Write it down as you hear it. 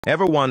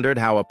Ever wondered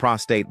how a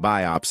prostate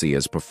biopsy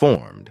is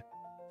performed?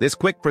 This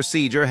quick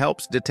procedure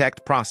helps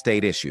detect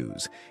prostate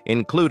issues,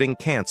 including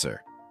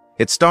cancer.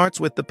 It starts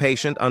with the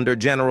patient under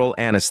general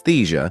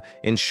anesthesia,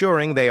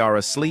 ensuring they are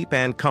asleep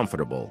and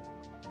comfortable.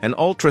 An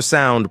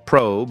ultrasound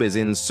probe is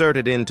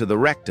inserted into the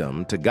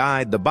rectum to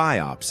guide the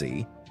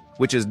biopsy,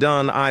 which is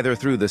done either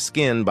through the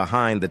skin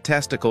behind the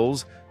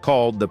testicles,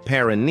 called the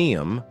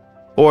perineum,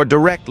 or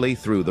directly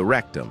through the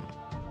rectum.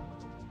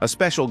 A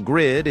special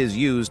grid is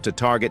used to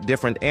target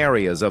different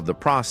areas of the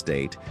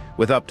prostate,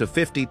 with up to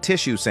 50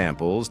 tissue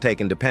samples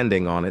taken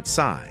depending on its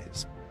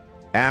size.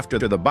 After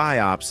the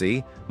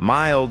biopsy,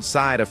 mild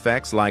side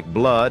effects like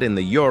blood in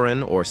the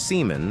urine or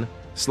semen,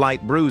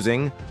 slight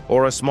bruising,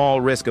 or a small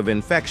risk of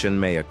infection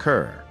may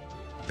occur.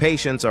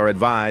 Patients are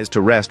advised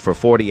to rest for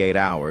 48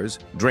 hours,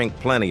 drink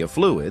plenty of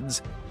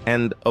fluids,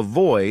 and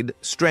avoid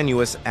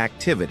strenuous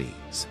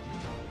activities.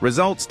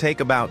 Results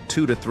take about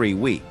 2 to 3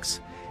 weeks.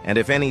 And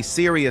if any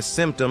serious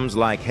symptoms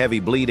like heavy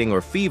bleeding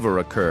or fever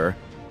occur,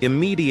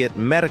 immediate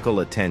medical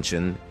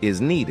attention is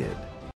needed.